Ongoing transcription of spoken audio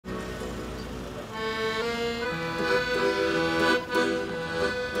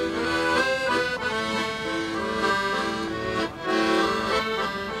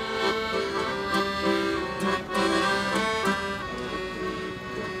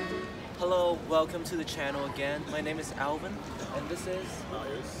Hello, welcome to the channel again. My name is Alvin, and this is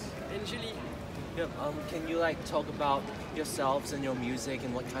Marius. And Julie. Yep. Can you talk about yourselves and your music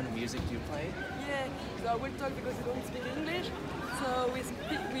and what kind of music do you play? Yeah, so I will talk because I don't speak English. So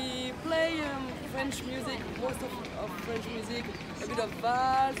we play French music, most of French music, a bit of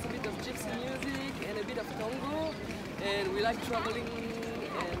valse, a bit of gypsy music, and a bit of tango. And we like traveling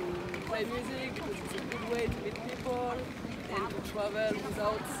and play music because it's a good way to meet people and to travel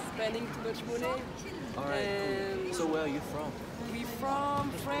without spending too much money. Alright, cool. So where are you from? We're from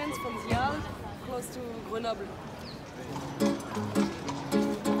France, from the Alps, close to Grenoble.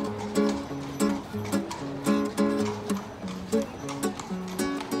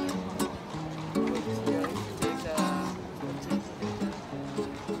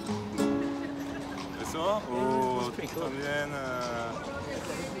 Eso o también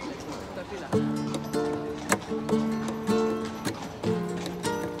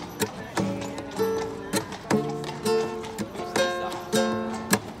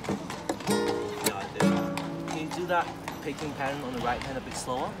Can you do that picking pattern on the right hand a bit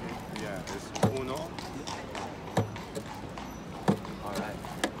slower? yeah, es uno. Alright.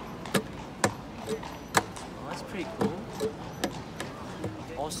 Oh, that's pretty cool.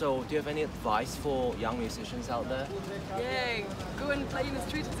 Also, do you have any advice for young musicians out there? Yeah, go and play in the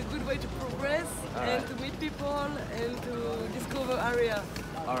street. It's a good way to progress and to meet people and to discover area.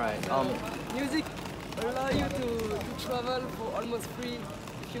 Alright. Music allow you to travel for almost free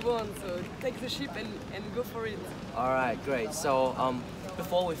if you want. So take the ship and go for it. Alright, great. So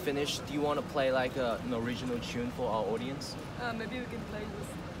before we finish, do you want to play like an original tune for our audience? Maybe we can play this.